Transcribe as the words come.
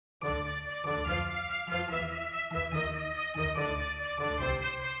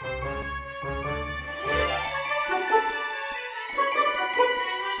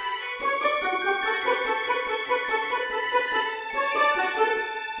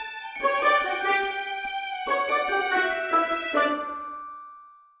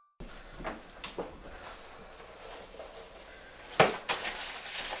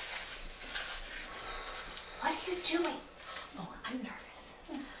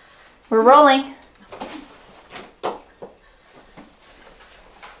We're rolling.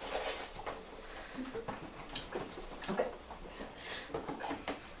 Okay.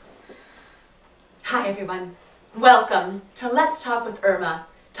 Hi everyone. Welcome to Let's Talk with Irma,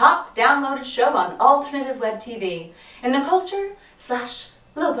 top downloaded show on alternative web TV in the culture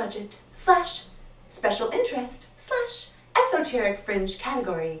 / low budget / special interest / esoteric fringe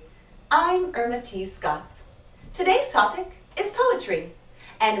category. I'm Irmah T. Scotts. Today's topic is poetry.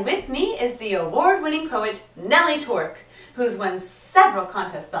 And with me is the award-winning poet Nellie Tork, who's won several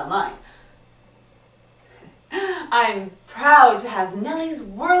contests online. I'm proud to have Nellie's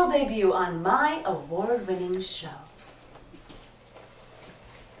world debut on my award-winning show.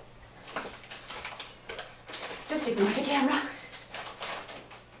 Just ignore the camera.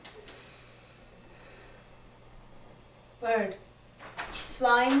 Bird,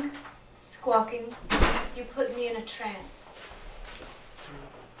 flying, squawking, you put me in a trance.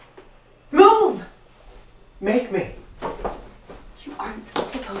 Move! Make me. You aren't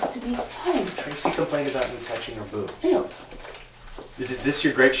supposed to be home. Tracy complained about me touching her boobs. Ew. Is this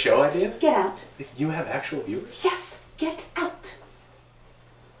your great show idea? Get out. You have actual viewers? Yes, get out.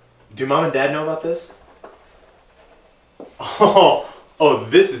 Do Mom and Dad know about this? Oh,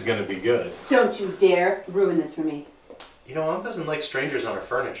 this is gonna be good. Don't you dare ruin this for me. You know, Mom doesn't like strangers on her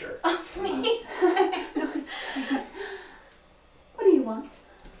furniture. Me? What do you want?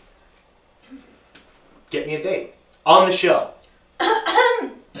 Get me a date. On the show. Make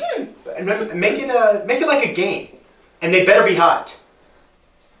it like a game. And they better be hot.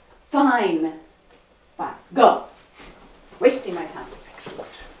 Fine. Fine. Go. Wasting my time.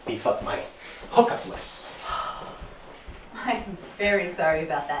 Excellent. Beef up my hookup list. I'm very sorry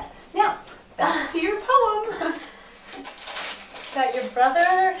about that. Now, back to your poem. Is that your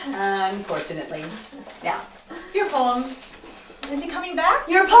brother? Unfortunately. Now, your poem. Is he coming back?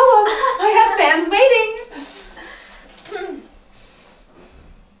 Your poem. I have fans waiting.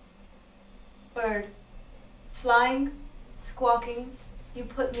 Bird, flying, squawking, you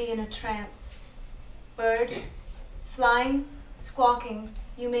put me in a trance. Bird, flying, squawking,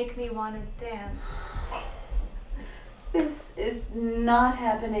 you make me want to dance. This is not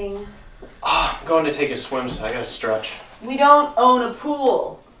happening. Oh, I'm going to take a swim, so I gotta stretch. We don't own a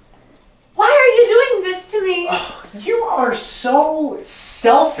pool. Why are you doing this to me? Oh, you are so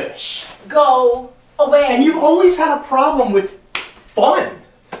selfish. Go away. And you've always had a problem with fun.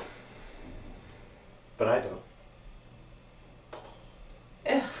 But I don't.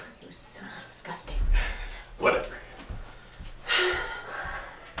 Ugh, you're so disgusting. Whatever.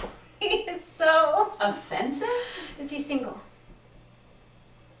 He is so... Offensive? Is he single?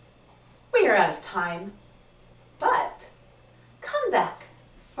 We are out of time. But come back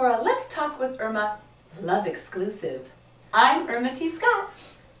for a Let's Talk with Irma Love exclusive. I'm Irmah T.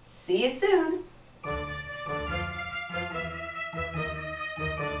 Scotts. See you soon.